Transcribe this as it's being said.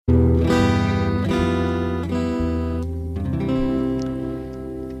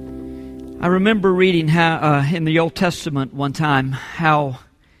I remember reading how in the Old Testament one time how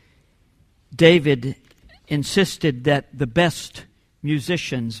David insisted that the best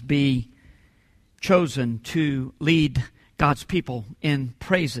musicians be chosen to lead God's people in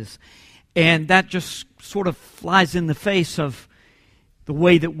praises. And that just sort of flies in the face of the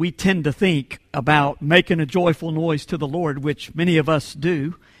way that we tend to think about making a joyful noise to the Lord, which many of us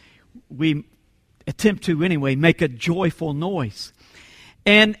do. We attempt to anyway, make a joyful noise.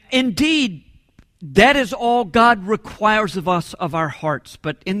 And indeed, that is all God requires of us, of our hearts.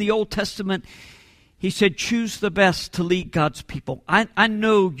 But in the Old Testament, He said, choose the best to lead God's people. I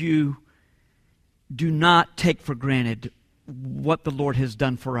know you do not take for granted what the Lord has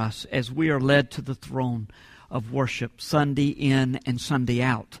done for us as we are led to the throne of worship, Sunday in and Sunday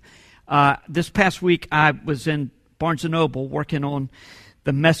out. This past week, I was in Barnes & Noble working on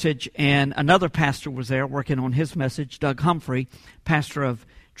the message, and another pastor was there working on his message, Doug Humphrey, pastor of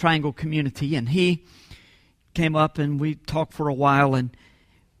Triangle Community, and he came up and we talked for a while, and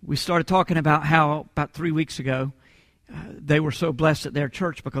we started talking about how about 3 weeks ago they were so blessed at their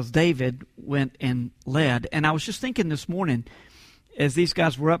church because David went and led. And I was just thinking this morning as these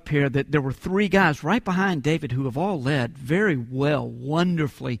guys were up here that there were 3 guys right behind David who have all led very well,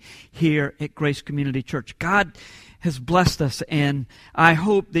 wonderfully here at Grace Community Church. God has blessed us, and I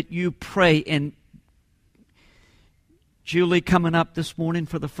hope that you pray. And Julie coming up this morning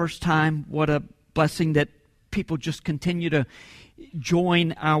for the first time, what a blessing that people just continue to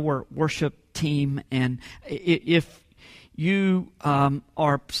join our worship team. And if you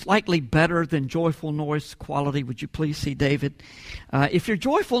are slightly better than joyful noise quality, would you please see David? If you're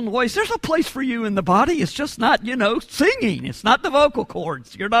joyful noise, there's a place for you in the body. It's just not, singing. It's not the vocal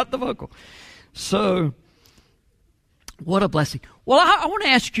cords. You're not the vocal. So, what a blessing. Well, I want to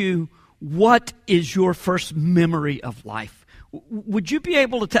ask you, what is your first memory of life? Would you be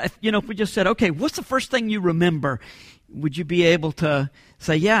able to, if we just said, okay, what's the first thing you remember? Would you be able to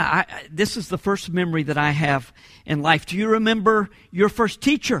say, yeah, this is the first memory that I have in life? Do you remember your first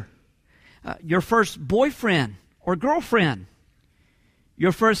teacher, your first boyfriend or girlfriend,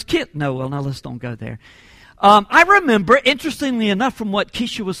 your first kid? No, well, now let's don't go there. I remember, interestingly enough, from what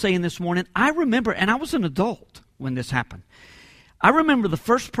Keisha was saying this morning, I remember, and I was an adult when this happened, I remember the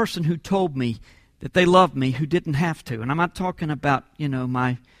first person who told me that they loved me who didn't have to. And I'm not talking about,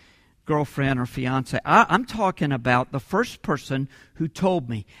 my girlfriend or fiance. I'm talking about the first person who told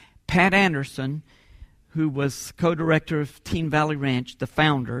me. Pat Anderson, who was co-director of Teen Valley Ranch, the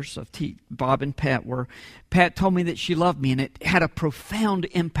founders of Bob and Pat were. Pat told me that she loved me, and it had a profound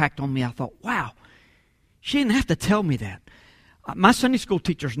impact on me. I thought, wow, she didn't have to tell me that. My Sunday school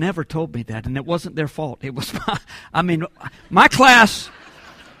teachers never told me that, and it wasn't their fault. It was my class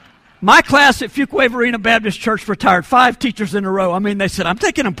at Fuquay-Varina Baptist Church retired 5 teachers in a row. They said, I'm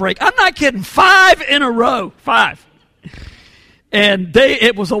taking a break. I'm not kidding. 5 in a row. 5. And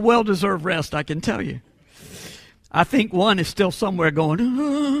it was a well-deserved rest, I can tell you. I think one is still somewhere going,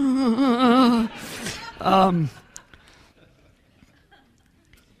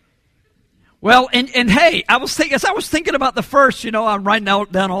 Well, and hey, I was thinking about the first, I'm writing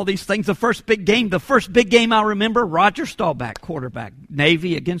down all these things. The first big game I remember, Roger Staubach, quarterback,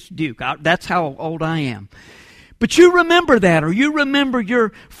 Navy against Duke. That's how old I am. But you remember that, or you remember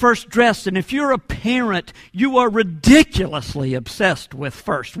your first dress, and if you're a parent, you are ridiculously obsessed with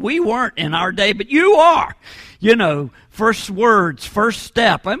first. We weren't in our day, but you are. First words, first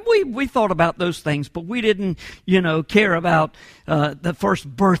step. And we thought about those things, but we didn't, care about the first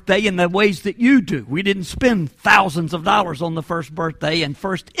birthday in the ways that you do. We didn't spend thousands of dollars on the first birthday and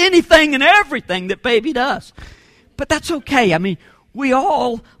first anything and everything that baby does. But that's okay. We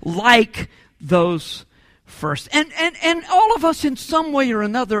all like those first. And all of us in some way or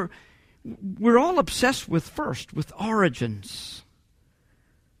another, we're all obsessed with first, with origins.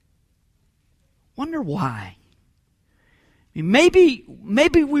 Wonder why. Maybe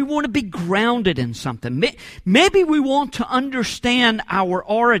we want to be grounded in something. Maybe we want to understand our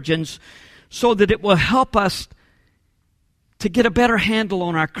origins so that it will help us to get a better handle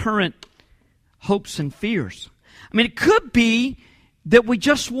on our current hopes and fears. It could be that we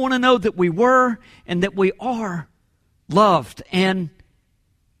just want to know that we were and that we are loved and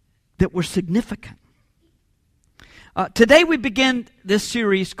that we're significant. Today we begin this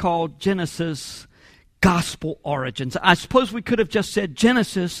series called Genesis Gospel Origins. I suppose we could have just said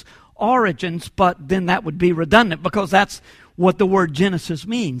Genesis Origins, but then that would be redundant because that's what the word Genesis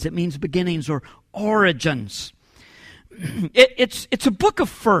means. It means beginnings or origins. It's a book of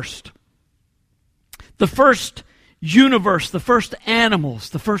first. The first universe, the first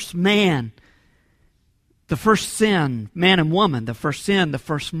animals, the first man, the first sin, man and woman, the first sin, the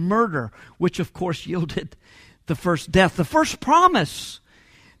first murder, which of course yielded the first death, the first promise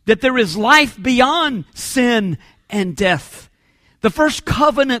that there is life beyond sin and death, the first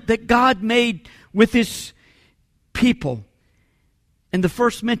covenant that God made with His people, and the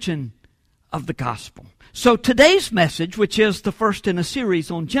first mention of the gospel. So today's message, which is the first in a series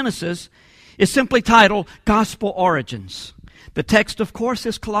on Genesis, is simply titled Gospel Origins. The text, of course,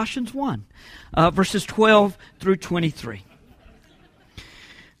 is Colossians 1, verses 12 through 23.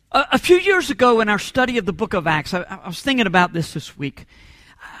 A few years ago in our study of the book of Acts, I was thinking about this week.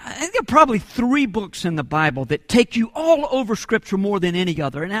 I think there are probably 3 books in the Bible that take you all over Scripture more than any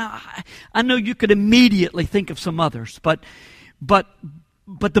other. Now, I know you could immediately think of some others, but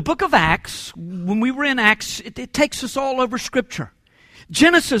the book of Acts, when we were in Acts, it takes us all over Scripture.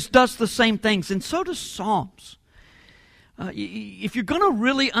 Genesis does the same things, and so does Psalms. If you're going to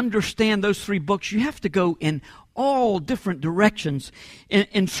really understand those 3 books, you have to go in all different directions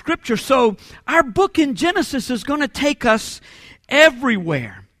in Scripture. So our book in Genesis is going to take us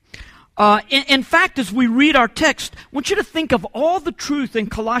everywhere. In fact, as we read our text, I want you to think of all the truth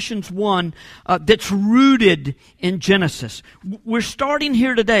in Colossians 1 that's rooted in Genesis. We're starting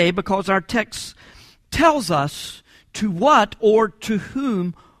here today because our text tells us to what or to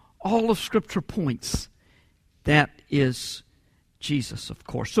whom all of Scripture points. That is Jesus, of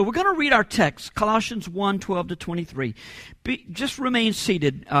course. So we're going to read our text, Colossians 1, 12 to 23. Just remain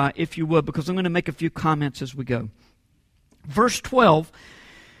seated, if you would, because I'm going to make a few comments as we go. Verse 12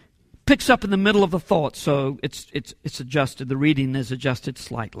 picks up in the middle of the thought, so it's adjusted. The reading is adjusted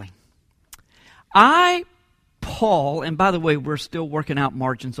slightly. I, Paul, and by the way, we're still working out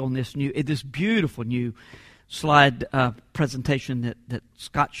margins on this beautiful new slide presentation that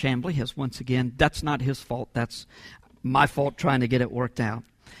Scott Chambly has once again. That's not his fault. That's my fault trying to get it worked out.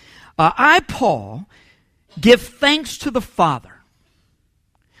 I, Paul, give thanks to the Father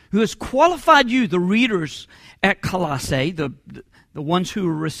who has qualified you, the readers at Colossae, the ones who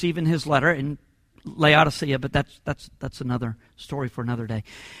are receiving his letter, and Laodicea, but that's another story for another day.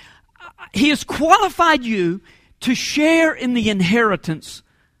 He has qualified you to share in the inheritance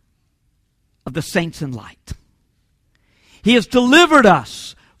of the saints in light. He has delivered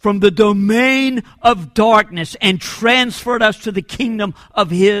us from the domain of darkness and transferred us to the kingdom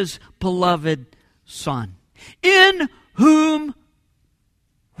of His beloved Son, in whom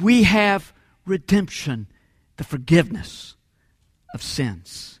we have redemption, the forgiveness of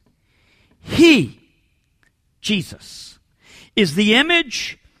sins. He, Jesus, is the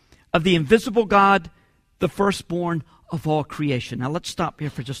image of the invisible God, the firstborn of all creation. Now let's stop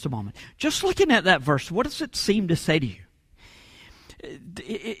here for just a moment. Just looking at that verse, what does it seem to say to you?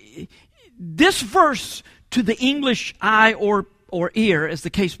 This verse, to the English eye or ear, as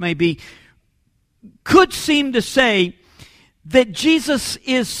the case may be, could seem to say that Jesus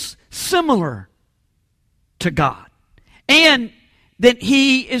is similar to God, and that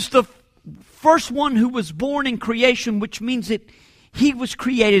He is the first one who was born in creation, which means that He was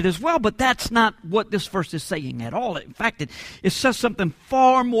created as well. But that's not what this verse is saying at all. In fact, it says something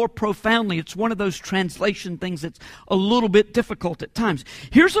far more profoundly. It's one of those translation things that's a little bit difficult at times.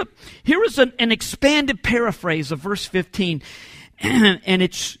 Here is an expanded paraphrase of verse 15, and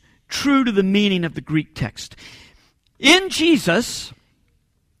it's true to the meaning of the Greek text. In Jesus,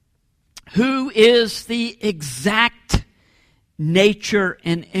 who is the exact nature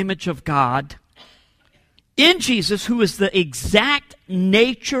and image of God, in Jesus, who is the exact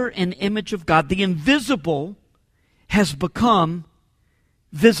nature and image of God, the invisible has become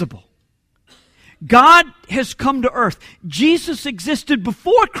visible. God has come to earth. Jesus existed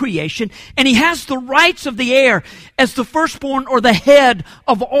before creation, and He has the rights of the heir as the firstborn or the head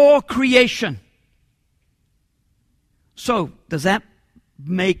of all creation. So, does that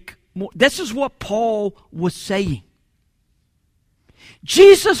make more? This is what Paul was saying.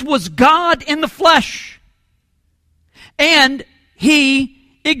 Jesus was God in the flesh, and He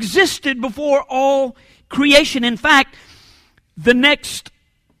existed before all creation. In fact, the next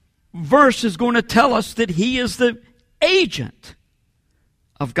verse is going to tell us that He is the agent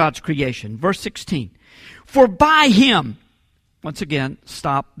of God's creation. Verse 16. For by Him, once again,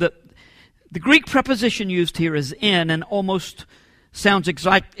 stop. The Greek preposition used here is in, and almost sounds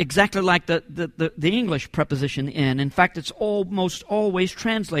exactly like the English preposition in. In fact, it's almost always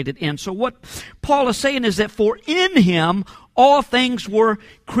translated in. So what Paul is saying is that for in Him all things were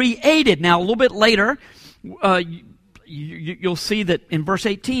created. Now, a little bit later, you'll see that in verse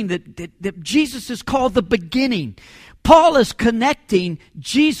 18 that Jesus is called the beginning. Paul is connecting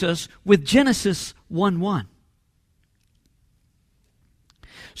Jesus with Genesis 1:1.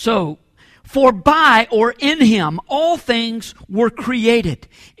 So, For by or in him all things were created,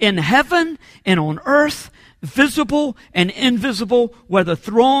 in heaven and on earth, visible and invisible, whether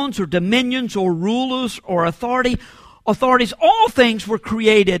thrones or dominions or rulers or authorities, all things were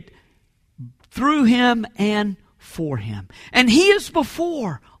created through him and for him. And he is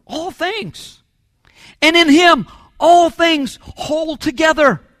before all things. And in him all things hold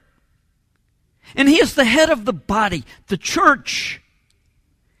together. And he is the head of the body, the church.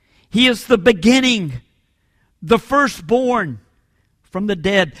 He is the beginning, the firstborn from the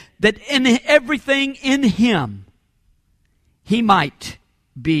dead, that in everything in him he might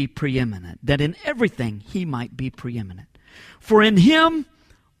be preeminent. That in everything he might be preeminent. For in him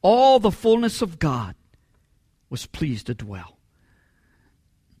all the fullness of God was pleased to dwell.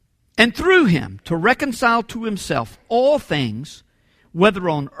 And through him to reconcile to himself all things, whether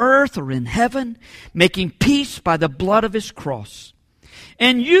on earth or in heaven, making peace by the blood of his cross.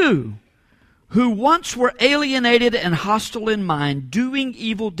 And you, who once were alienated and hostile in mind, doing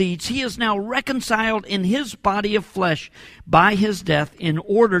evil deeds, he is now reconciled in his body of flesh by his death, in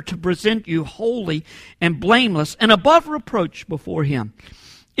order to present you holy and blameless and above reproach before him.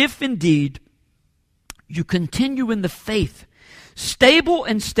 If indeed you continue in the faith, stable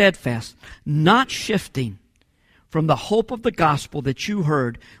and steadfast, not shifting from the hope of the gospel that you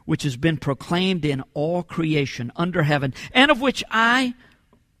heard, which has been proclaimed in all creation under heaven, and of which I,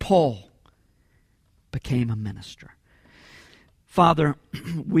 Paul, became a minister. Father,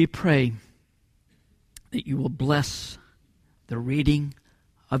 we pray that you will bless the reading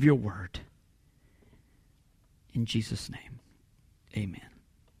of your word. In Jesus' name, amen.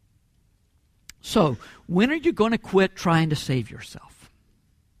 So, when are you going to quit trying to save yourself?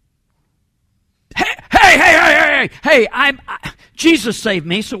 Hey, Jesus saved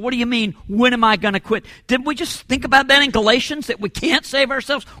me, so what do you mean, when am I going to quit? Didn't we just think about that in Galatians, that we can't save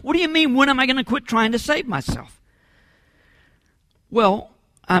ourselves? What do you mean, when am I going to quit trying to save myself? Well,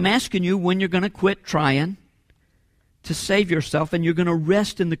 I'm asking you when you're going to quit trying to save yourself, and you're going to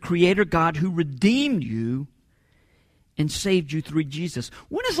rest in the Creator God who redeemed you and saved you through Jesus.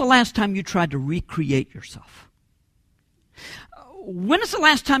 When is the last time you tried to recreate yourself? When is the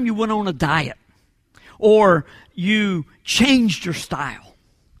last time you went on a diet? Or you changed your style?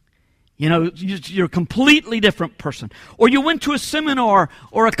 You know, you're a completely different person. Or you went to a seminar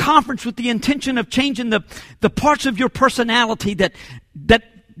or a conference with the intention of changing the parts of your personality that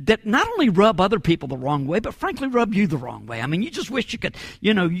not only rub other people the wrong way, but frankly rub you the wrong way. I mean, you just wish you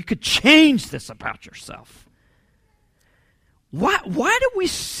could change this about yourself. Why do we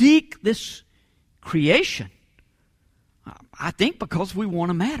seek this creation? I think because we want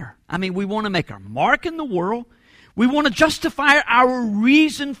to matter. I mean, we want to make our mark in the world. We want to justify our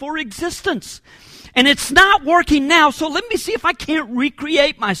reason for existence. And it's not working now, so let me see if I can't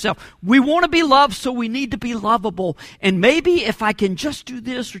recreate myself. We want to be loved, so we need to be lovable. And maybe if I can just do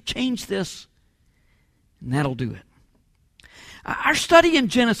this or change this, and that'll do it. Our study in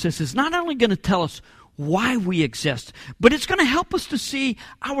Genesis is not only going to tell us why we exist, but it's going to help us to see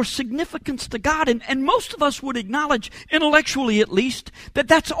our significance to God. And most of us would acknowledge, intellectually at least, that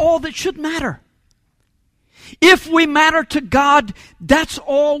that's all that should matter. If we matter to God, that's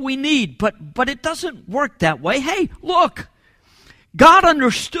all we need. But it doesn't work that way. Hey, look, God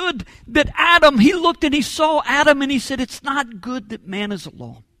understood that Adam, he looked and he saw Adam and he said, it's not good that man is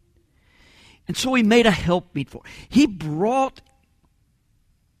alone. And so he made a helpmeet for him. He brought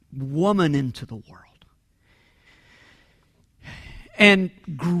woman into the world. And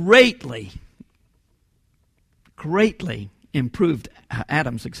greatly improved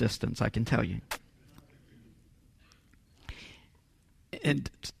Adam's existence, I can tell you. And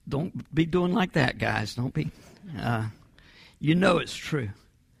don't be doing like that, guys. Don't be. You know it's true.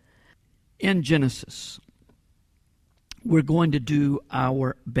 In Genesis, we're going to do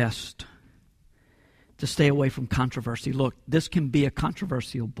our best to stay away from controversy. Look, this can be a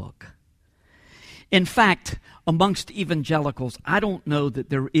controversial book. In fact, amongst evangelicals, I don't know that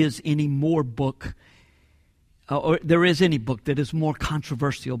there is any more book, or there is any book that is more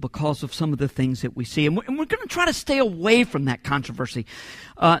controversial because of some of the things that we see. And we're going to try to stay away from that controversy,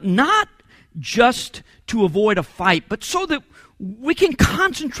 not just to avoid a fight, but so that we can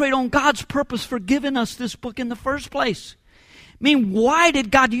concentrate on God's purpose for giving us this book in the first place. I mean, why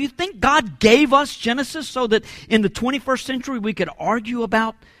did God, do you think God gave us Genesis so that in the 21st century we could argue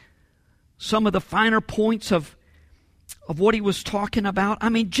about some of the finer points of what he was talking about? I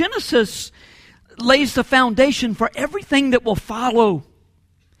mean, Genesis lays the foundation for everything that will follow.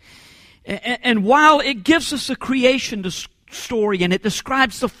 And while it gives us a creation story, and it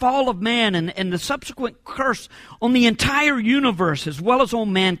describes the fall of man and the subsequent curse on the entire universe as well as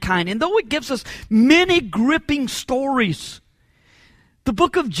on mankind. And though it gives us many gripping stories, the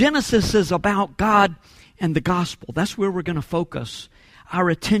book of Genesis is about God and the gospel. That's where we're going to focus our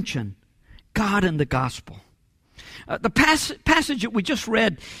attention, God and the gospel. The passage that we just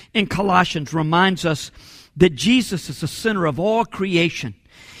read in Colossians reminds us that Jesus is the center of all creation,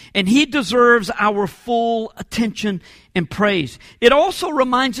 and He deserves our full attention and praise. It also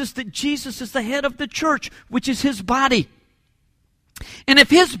reminds us that Jesus is the head of the church, which is His body. And if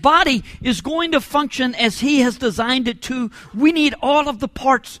His body is going to function as He has designed it to, we need all of the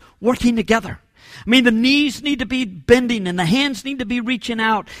parts working together. I mean, the knees need to be bending, and the hands need to be reaching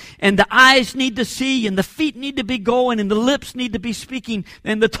out, and the eyes need to see, and the feet need to be going, and the lips need to be speaking,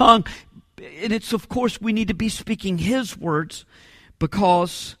 and the tongue. And it's, of course, we need to be speaking His words,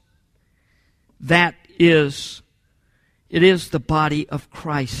 because it is the body of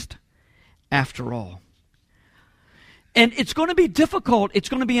Christ after all. And it's going to be difficult, it's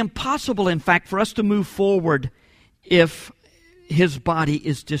going to be impossible, in fact, for us to move forward if His body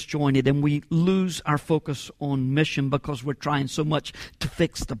is disjointed and we lose our focus on mission because we're trying so much to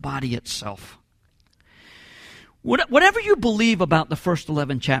fix the body itself. Whatever you believe about the first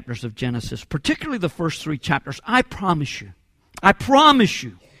 11 chapters of Genesis, particularly the first 3 chapters, I promise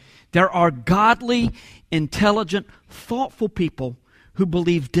you, there are godly, intelligent, thoughtful people who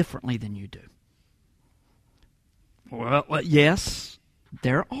believe differently than you do. Well, yes,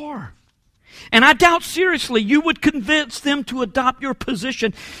 there are. And I doubt seriously you would convince them to adopt your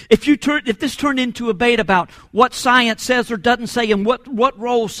position if this turned into a debate about what science says or doesn't say and what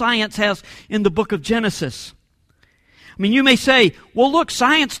role science has in the book of Genesis. I mean, you may say, well, look,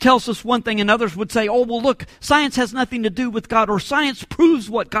 science tells us one thing, and others would say, oh, well, look, science has nothing to do with God, or science proves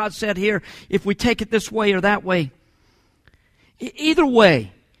what God said here if we take it this way or that way. Either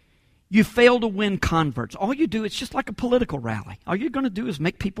way, you fail to win converts. All you do, it's just like a political rally. All you're going to do is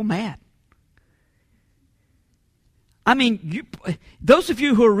make people mad. I mean, those of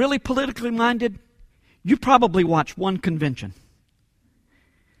you who are really politically minded, you probably watched one convention.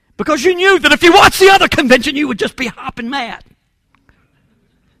 Because you knew that if you watched the other convention, you would just be hopping mad.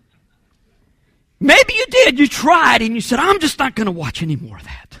 Maybe you did. You tried and you said, I'm just not going to watch any more of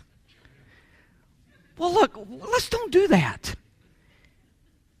that. Well, look, let's don't do that.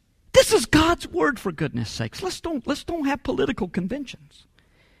 This is God's word, for goodness sakes. Let's don't have political conventions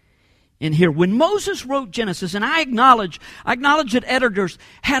in here. When Moses wrote Genesis, and I acknowledge that editors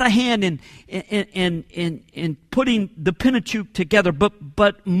had a hand in putting the Pentateuch together,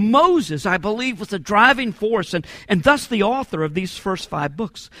 but Moses, I believe, was the driving force and thus the author of these first 5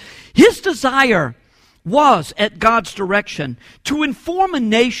 books. His desire was, at God's direction, to inform a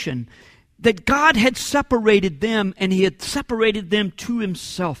nation that God had separated them, and He had separated them to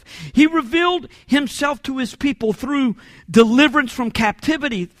Himself. He revealed Himself to His people through deliverance from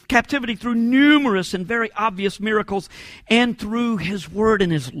captivity through numerous and very obvious miracles, and through His word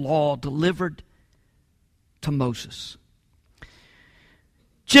and His law delivered to Moses.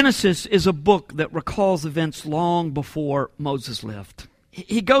 Genesis is a book that recalls events long before Moses lived.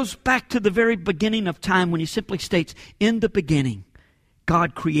 He goes back to the very beginning of time when he simply states, in the beginning,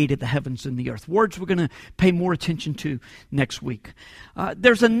 God created the heavens and the earth. Words we're going to pay more attention to next week.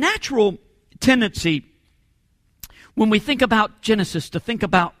 There's a natural tendency when we think about Genesis to think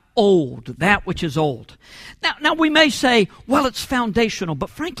about old, that which is old. Now we may say, well, it's foundational, but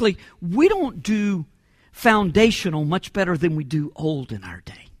frankly, we don't do foundational much better than we do old in our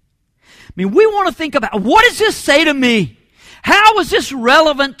day. I mean, we want to think about, what does this say to me? How is this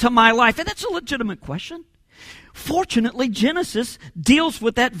relevant to my life? And that's a legitimate question. Fortunately, Genesis deals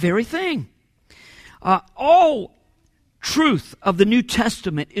with that very thing. All truth of the New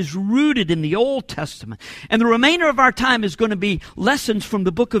Testament is rooted in the Old Testament. And the remainder of our time is going to be lessons from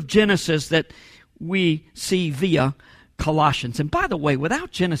the book of Genesis that we see via Colossians. And by the way,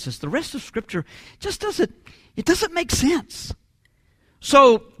 without Genesis, the rest of Scripture just doesn't make sense.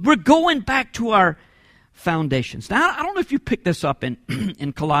 So we're going back to our foundations. Now, I don't know if you picked this up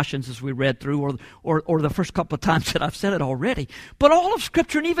in Colossians as we read through, or the first couple of times that I've said it already, but all of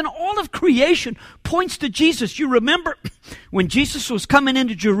Scripture and even all of creation points to Jesus. You remember when Jesus was coming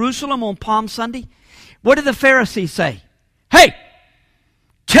into Jerusalem on Palm Sunday? What did the Pharisees say? Hey,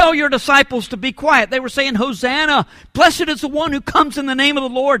 tell your disciples to be quiet. They were saying, Hosanna, blessed is the one who comes in the name of the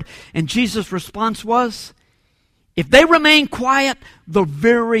Lord. And Jesus' response was, if they remain quiet, the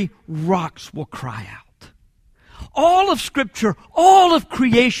very rocks will cry out. All of Scripture, all of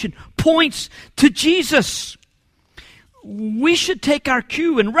creation points to Jesus. We should take our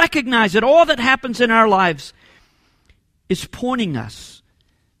cue and recognize that all that happens in our lives is pointing us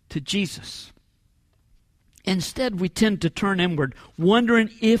to Jesus. Instead, we tend to turn inward, wondering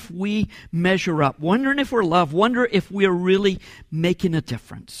if we measure up, wondering if we're loved, wonder if we are really making a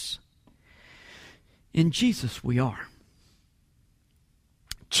difference. In Jesus, we are.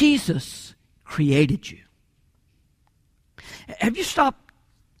 Jesus created you. Have you stopped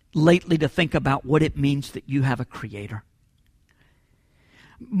lately to think about what it means that you have a creator?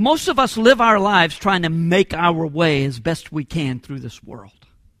 Most of us live our lives trying to make our way as best we can through this world.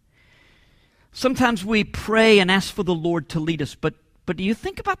 Sometimes we pray and ask for the Lord to lead us, but do you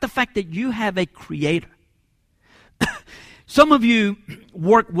think about the fact that you have a creator? Some of you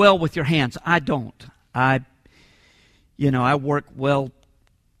work well with your hands. I don't. I work well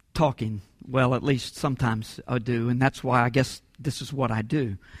talking. Well, at least sometimes I do, and that's why I guess this is what I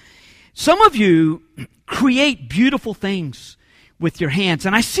do. Some of you create beautiful things with your hands,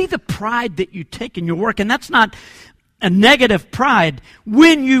 and I see the pride that you take in your work, and that's not a negative pride.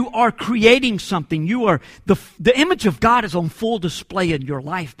 When you are creating something, you are the image of God is on full display in your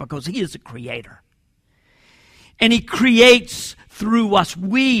life because He is a creator. And He creates through us.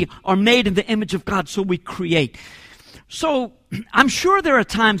 We are made in the image of God, so we create. So I'm sure there are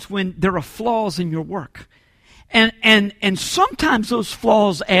times when there are flaws in your work. And sometimes those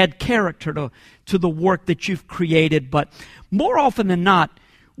flaws add character to the work that you've created. But more often than not,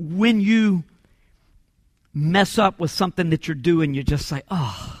 when you mess up with something that you're doing, you just say,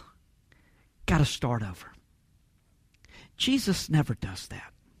 oh, got to start over. Jesus never does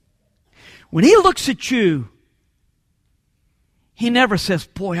that. When He looks at you, He never says,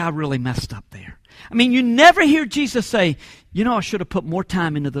 boy, I really messed up there. I mean, you never hear Jesus say, I should have put more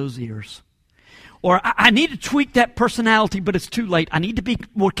time into those ears. Or I need to tweak that personality, but it's too late. I need to be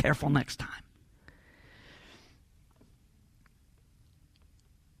more careful next time.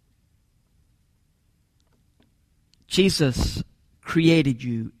 Jesus created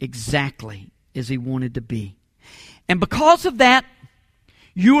you exactly as He wanted to be. And because of that,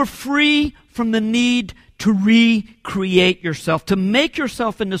 you are free from the need to recreate yourself, to make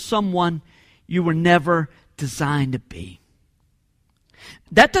yourself into someone you were never designed to be.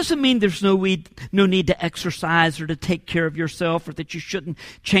 That doesn't mean there's no need to exercise or to take care of yourself or that you shouldn't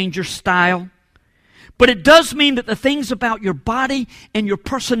change your style. But it does mean that the things about your body and your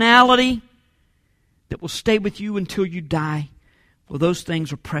personality that will stay with you until you die, well, those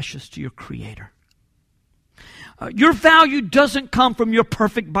things are precious to your Creator. Your value doesn't come from your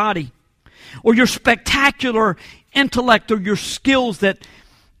perfect body or your spectacular intellect or your skills that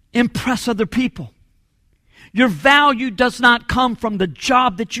impress other people. Your value does not come from the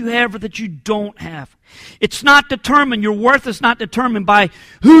job that you have or that you don't have. It's not determined, your worth is not determined by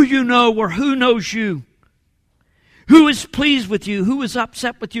who you know or who knows you, who is pleased with you, who is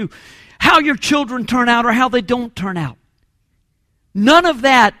upset with you, how your children turn out or how they don't turn out. None of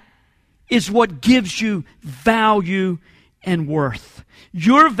that is what gives you value and worth.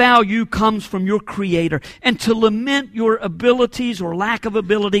 Your value comes from your Creator. And to lament your abilities or lack of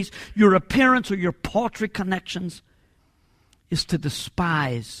abilities, your appearance or your paltry connections, is to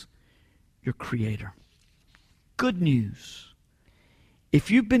despise your Creator. Good news.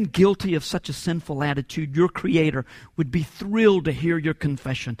 If you've been guilty of such a sinful attitude, your Creator would be thrilled to hear your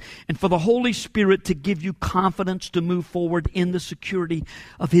confession and for the Holy Spirit to give you confidence to move forward in the security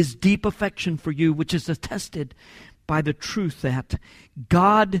of His deep affection for you, which is attested by the truth that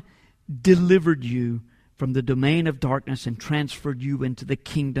God delivered you from the domain of darkness and transferred you into the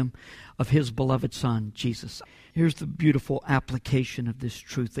kingdom of His beloved Son, Jesus. Here's the beautiful application of this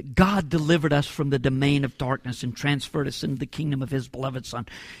truth, that God delivered us from the domain of darkness and transferred us into the kingdom of His beloved Son,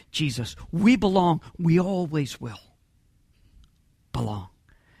 Jesus. We belong. We always will belong.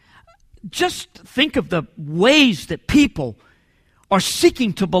 Just think of the ways that people are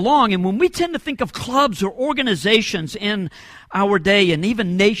seeking to belong. And when we tend to think of clubs or organizations in our day and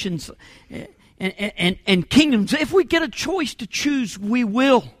even nations and kingdoms, if we get a choice to choose, we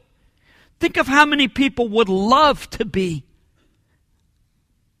will. Think of how many people would love to be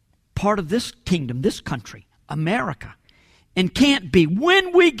part of this kingdom, this country, America, and can't be.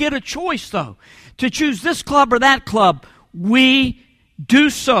 When we get a choice, though, to choose this club or that club, we do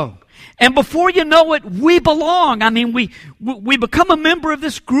so. And before you know it, we belong. I mean, we become a member of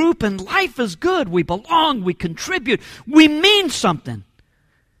this group and life is good. We belong, we contribute, we mean something.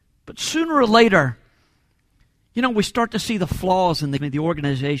 But sooner or later, we start to see the flaws in the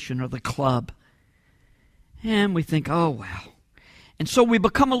organization or the club. And we think, oh, well. And so we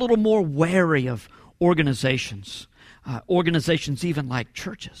become a little more wary of organizations. Organizations even like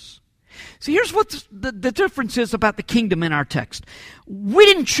churches. See, here's what the difference is about the kingdom in our text. We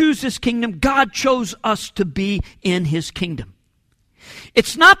didn't choose this kingdom. God chose us to be in His kingdom.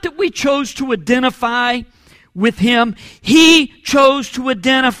 It's not that we chose to identify with Him. He chose to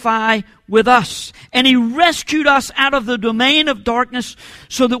identify with us. And He rescued us out of the domain of darkness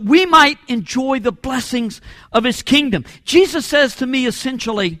so that we might enjoy the blessings of His kingdom. Jesus says to me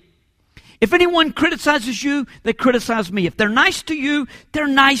essentially, if anyone criticizes you, they criticize me. If they're nice to you, they're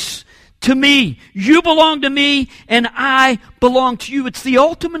nice to me. You belong to me, and I belong to you. It's the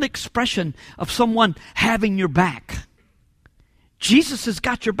ultimate expression of someone having your back. Jesus has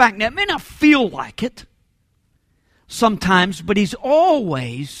got your back. Now, it may not feel like it sometimes, but He's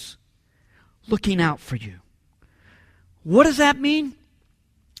always looking out for you. What does that mean?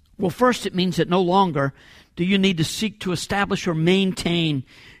 Well, first, it means that no longer do you need to seek to establish or maintain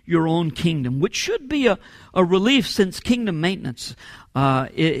your own kingdom, which should be a relief, since kingdom maintenance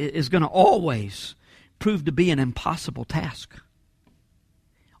is going to always prove to be an impossible task.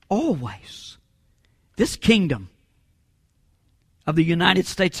 Always. This kingdom of the United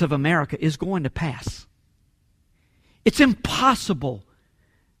States of America is going to pass. It's impossible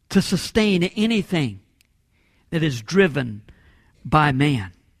to sustain anything that is driven by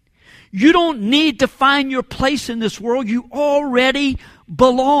man. You don't need to find your place in this world. You already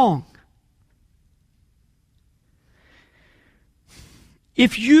belong.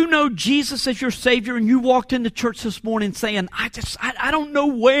 If you know Jesus as your Savior and you walked into church this morning saying, I don't know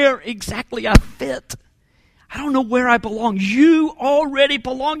where exactly I fit. I don't know where I belong. You already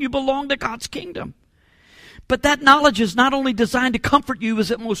belong. You belong to God's kingdom. But that knowledge is not only designed to comfort you, as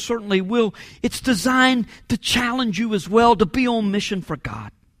it most certainly will, it's designed to challenge you as well, to be on mission for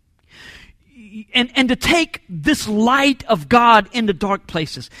God. And to take this light of God into dark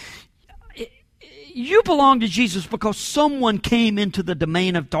places. You belong to Jesus because someone came into the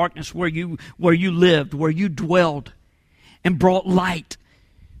domain of darkness where you lived, where you dwelled, and brought light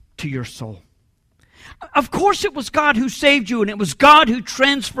to your soul. Of course it was God who saved you, and it was God who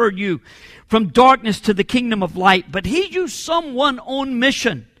transferred you from darkness to the kingdom of light. But He used someone on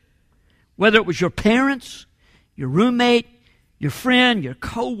mission, whether it was your parents, your roommate, your friend, your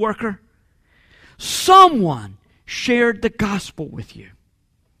co-worker. Someone shared the gospel with you.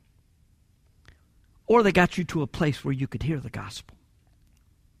 Or they got you to a place where you could hear the gospel.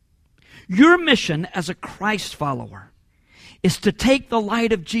 Your mission as a Christ follower is to take the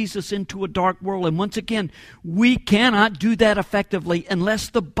light of Jesus into a dark world. And once again, we cannot do that effectively unless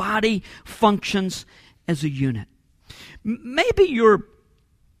the body functions as a unit. Maybe you're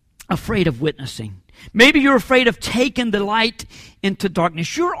afraid of witnessing. Maybe you're afraid of taking the light into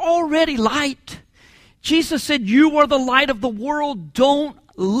darkness. You're already light. Jesus said, you are the light of the world. Don't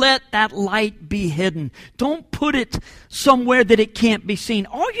let that light be hidden. Don't put it somewhere that it can't be seen.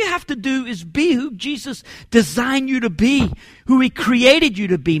 All you have to do is be who Jesus designed you to be, who He created you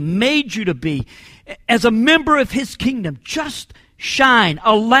to be, made you to be. As a member of His kingdom, just shine.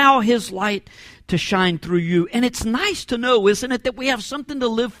 Allow His light to shine through you. And it's nice to know, isn't it, that we have something to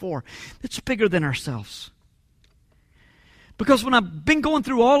live for that's bigger than ourselves. Because when I've been going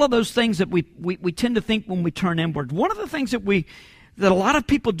through all of those things that we tend to think when we turn inward, one of the things that a lot of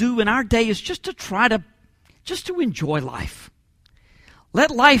people do in our day is just to enjoy life.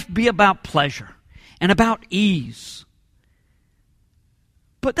 Let life be about pleasure and about ease.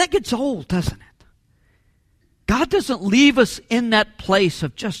 But that gets old, doesn't it? God doesn't leave us in that place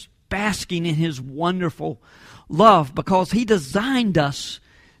of just basking in His wonderful love, because He designed us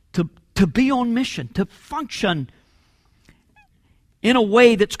to be on mission, to function in a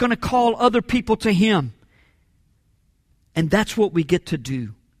way that's going to call other people to Him. And that's what we get to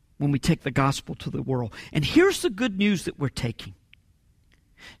do when we take the gospel to the world. And here's the good news that we're taking.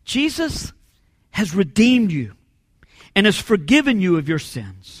 Jesus has redeemed you and has forgiven you of your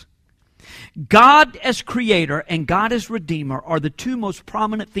sins. God as Creator and God as Redeemer are the two most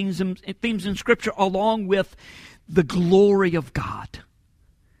prominent themes in Scripture, along with the glory of God.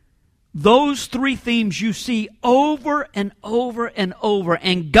 Those three themes you see over and over and over.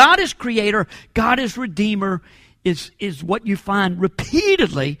 And God as Creator, God as Redeemer is what you find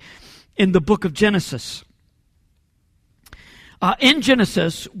repeatedly in the book of Genesis. In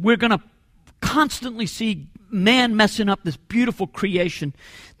Genesis, we're going to constantly see man messing up this beautiful creation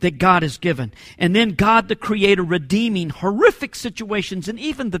that God has given. And then God the Creator redeeming horrific situations and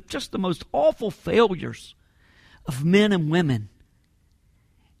even just the most awful failures of men and women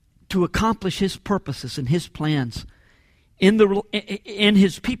to accomplish His purposes and His plans in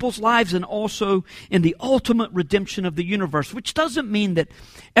His people's lives and also in the ultimate redemption of the universe, which doesn't mean that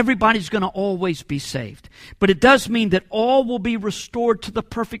everybody's going to always be saved. But it does mean that all will be restored to the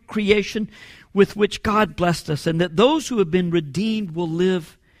perfect creation with which God blessed us, and that those who have been redeemed will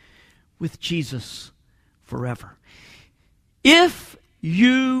live with Jesus forever. If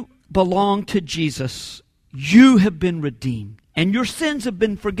you belong to Jesus, you have been redeemed, and your sins have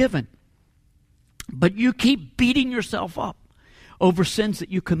been forgiven. But you keep beating yourself up over sins that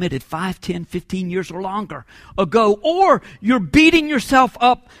you committed 5, 10, 15 years or longer ago. Or you're beating yourself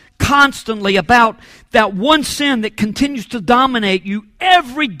up constantly about that one sin that continues to dominate you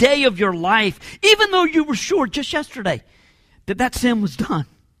every day of your life, even though you were sure just yesterday that that sin was done.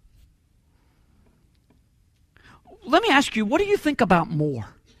 Let me ask you, what do you think about more?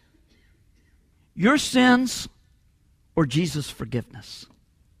 Your sins or Jesus' forgiveness?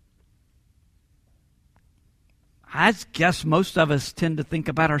 I guess most of us tend to think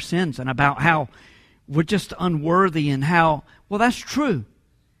about our sins and about how we're just unworthy and how, well, that's true.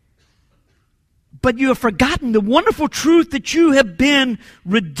 But you have forgotten the wonderful truth that you have been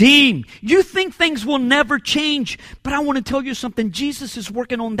redeemed. You think things will never change, but I want to tell you something. Jesus is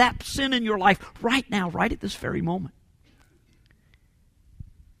working on that sin in your life right now, right at this very moment.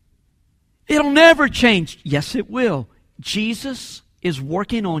 It'll never change. Yes, it will. Jesus is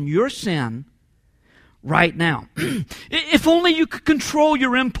working on your sin right now. If only you could control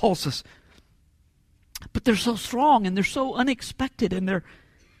your impulses. But they're so strong and they're so unexpected and they're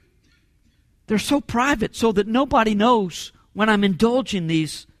so private so that nobody knows when I'm indulging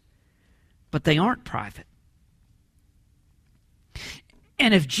these, but they aren't private.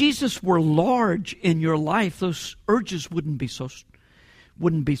 And if Jesus were large in your life, those urges wouldn't be,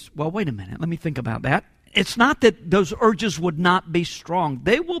 well, wait a minute, let me think about that. It's not that those urges would not be strong.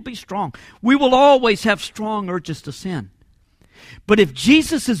 They will be strong. We will always have strong urges to sin. But if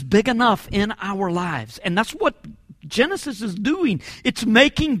Jesus is big enough in our lives, and that's what Genesis is doing, it's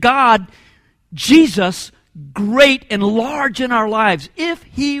making God, Jesus, great and large in our lives. If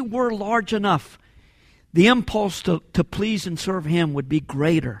He were large enough, the impulse to please and serve Him would be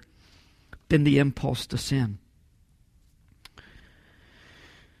greater than the impulse to sin.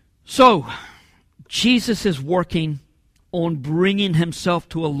 So, Jesus is working on bringing Himself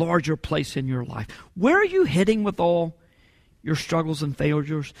to a larger place in your life. Where are you heading with all your struggles and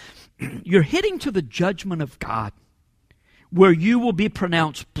failures? You're heading to the judgment of God, where you will be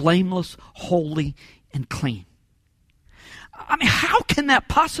pronounced blameless, holy, and clean. I mean, how can that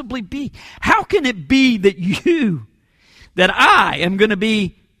possibly be? How can it be that I am going to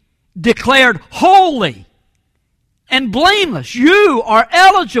be declared holy and blameless? You are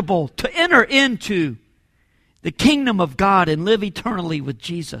eligible to enter into the kingdom of God and live eternally with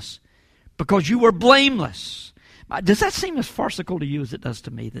Jesus because you were blameless. Does that seem as farcical to you as it does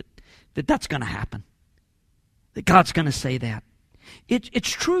to me, that's going to happen? That God's going to say that? It's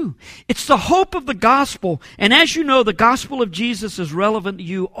true. It's the hope of the gospel. And as you know, the gospel of Jesus is relevant to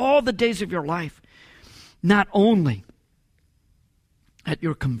you all the days of your life, not only at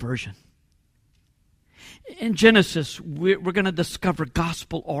your conversion. In Genesis, we're going to discover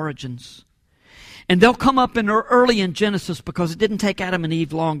gospel origins. And they'll come up early in Genesis because it didn't take Adam and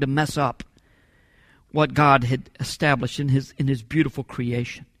Eve long to mess up what God had established in His beautiful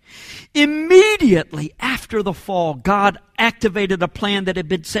creation. Immediately after the fall, God activated a plan that had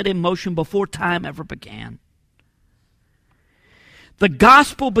been set in motion before time ever began. The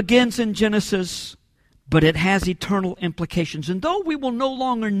gospel begins in Genesis, but it has eternal implications. And though we will no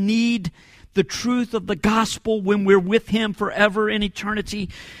longer need the truth of the gospel when we're with Him forever in eternity,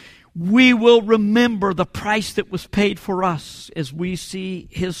 we will remember the price that was paid for us as we see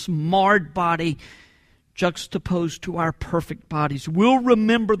His marred body juxtaposed to our perfect bodies. We'll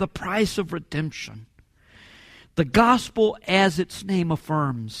remember the price of redemption. The gospel, as its name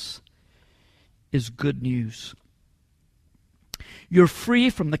affirms, is good news. You're free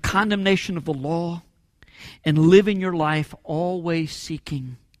from the condemnation of the law and living your life always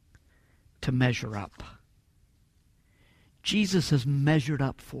seeking to measure up. Jesus has measured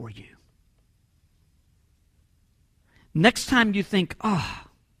up for you. Next time you think, I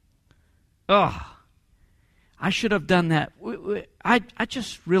should have done that. I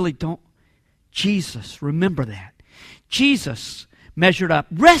just really don't. Jesus, remember that. Jesus measured up.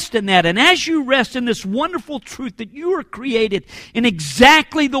 Rest in that. And as you rest in this wonderful truth that you are created in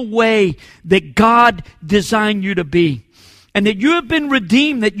exactly the way that God designed you to be, and that you have been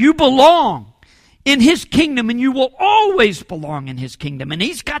redeemed, that you belong in His kingdom, and you will always belong in His kingdom. And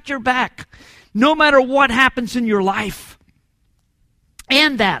He's got your back no matter what happens in your life.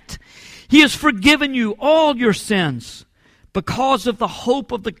 And that He has forgiven you all your sins because of the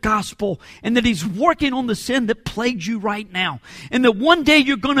hope of the gospel, and that He's working on the sin that plagues you right now, and that one day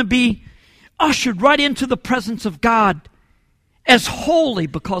you're going to be ushered right into the presence of God as holy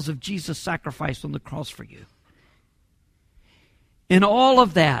because of Jesus' sacrifice on the cross for you. In all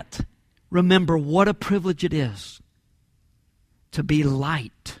of that, remember what a privilege it is to be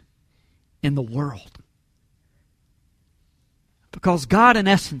light in the world. Because God, in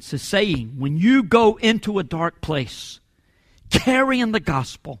essence, is saying, when you go into a dark place, carrying the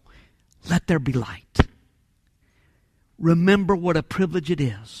gospel, let there be light. Remember what a privilege it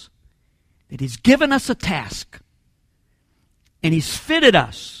is that He's given us a task, and He's fitted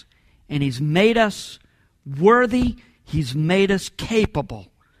us, and He's made us worthy, He's made us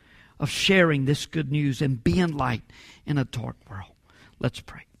capable of sharing this good news and being light in a dark world. Let's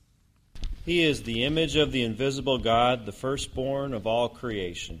pray. He is the image of the invisible God, the firstborn of all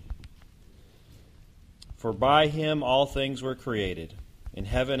creation. For by Him all things were created, in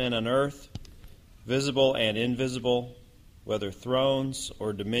heaven and on earth, visible and invisible, whether thrones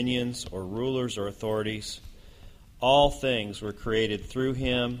or dominions or rulers or authorities. All things were created through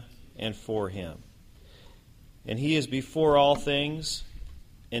Him and for Him. And He is before all things,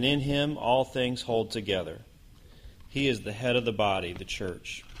 and in Him all things hold together. He is the head of the body, the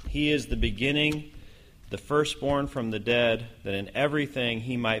church. He is the beginning, the firstborn from the dead, that in everything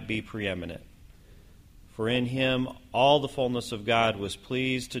He might be preeminent. For in Him all the fullness of God was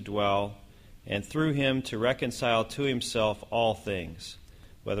pleased to dwell, and through Him to reconcile to Himself all things,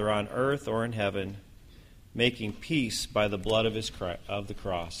 whether on earth or in heaven, making peace by the blood of the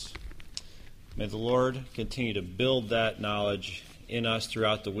cross. May the Lord continue to build that knowledge in us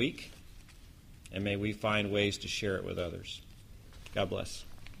throughout the week, and may we find ways to share it with others. God bless.